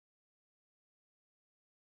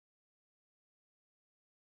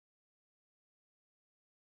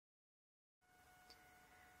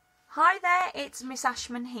Hi there, it's Miss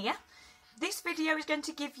Ashman here. This video is going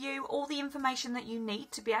to give you all the information that you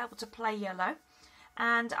need to be able to play yellow,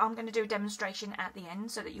 and I'm going to do a demonstration at the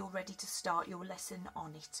end so that you're ready to start your lesson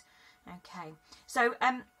on it. Okay, so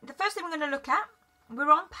the first thing we're going to look at, we're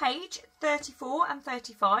on page 34 and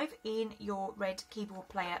 35 in your Red Keyboard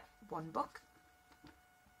Player 1 book.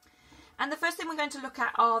 And the first thing we're going to look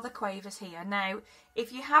at are the quavers here. Now,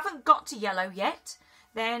 if you haven't got to yellow yet,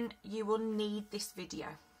 then you will need this video.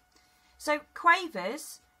 So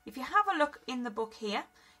quavers, if you have a look in the book here,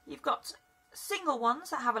 you've got single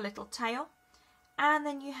ones that have a little tail, and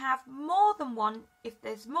then you have more than one. If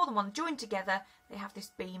there's more than one joined together, they have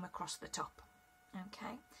this beam across the top.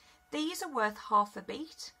 Okay, these are worth half a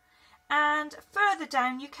beat. And further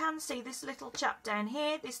down you can see this little chap down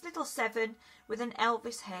here, this little 7 with an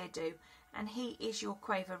Elvis hairdo, and he is your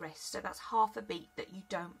quaver rest, so that's half a beat that you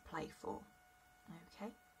don't play for.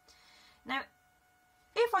 Okay, now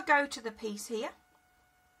if I go to the piece here,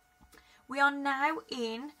 we are now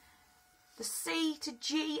in the C to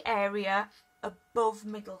G area above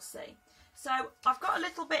middle C. So I've got a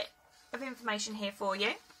little bit of information here for you.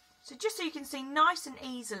 So just so you can see nice and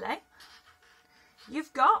easily,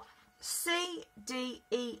 you've got C, D,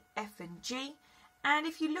 E, F and G. And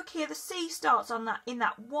if you look here, the C starts on that in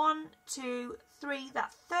that 1, 2, 3,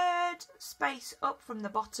 that third space up from the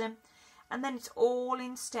bottom. And then it's all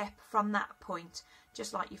in step from that point,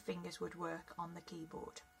 just like your fingers would work on the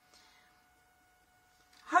keyboard.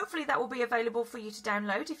 Hopefully that will be available for you to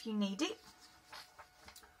download if you need it.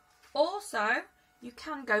 Also, you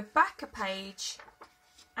can go back a page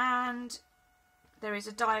and there is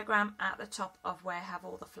a diagram at the top of where have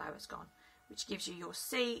all the flowers gone, which gives you your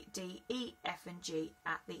C, D, E, F and G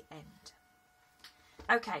at the end.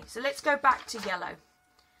 Okay, so let's go back to yellow.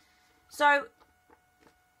 So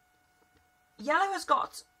yellow has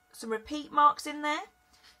got some repeat marks in there.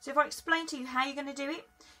 So if I explain to you how you're going to do it,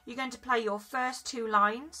 you're going to play your first 2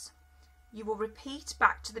 lines. You will repeat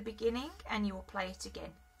back to the beginning and you will play it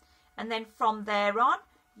again. And then from there on,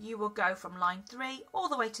 you will go from line 3 all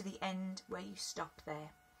the way to the end where you stop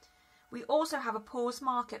there. We also have a pause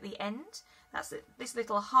mark at the end. That's this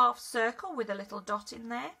little half circle with a little dot in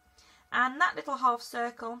there. And that little half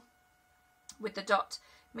circle with the dot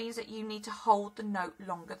means that you need to hold the note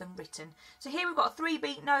longer than written. So here we've got a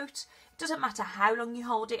 3-beat note. It doesn't matter how long you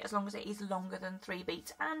hold it as long as it is longer than 3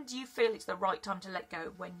 beats and you feel it's the right time to let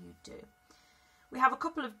go when you do. We have a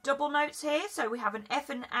couple of double notes here, so we have an F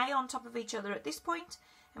and A on top of each other at this point,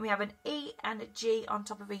 and we have an E and a G on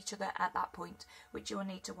top of each other at that point, which you will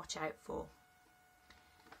need to watch out for.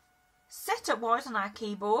 Setup wise on our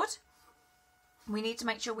keyboard, we need to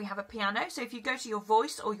make sure we have a piano. So if you go to your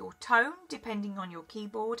voice or your tone, depending on your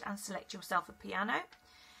keyboard, and select yourself a piano.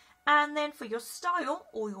 And then for your style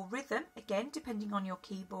or your rhythm, again, depending on your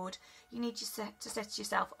keyboard, you need to set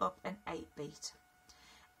yourself up an 8-beat.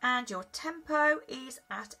 And your tempo is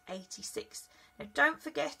at 86. Now don't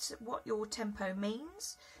forget what your tempo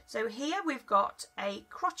means. So here we've got a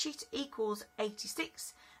crotchet equals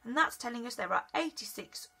 86, and that's telling us there are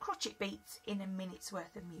 86 crotchet beats in a minute's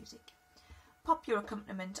worth of music. Pop your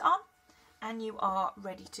accompaniment on and you are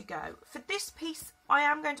ready to go. For this piece I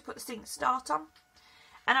am going to put the sync start on,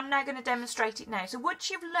 and I'm now going to demonstrate it now. So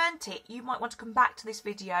once you've learnt it, you might want to come back to this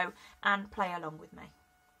video and play along with me.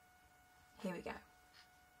 Here we go.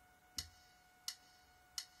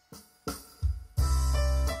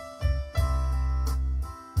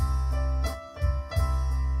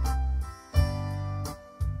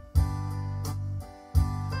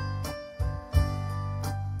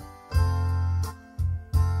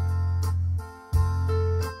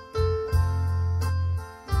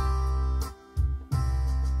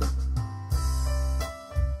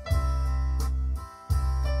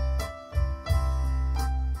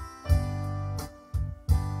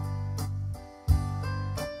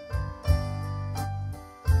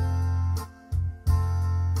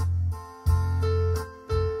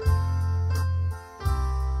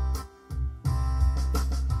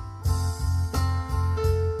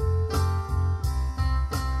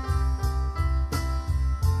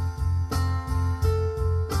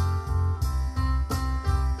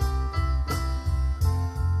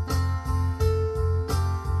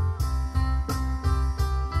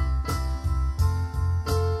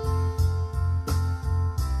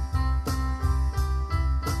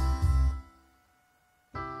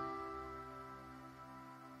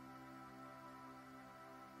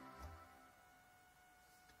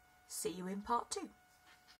 See you in part 2.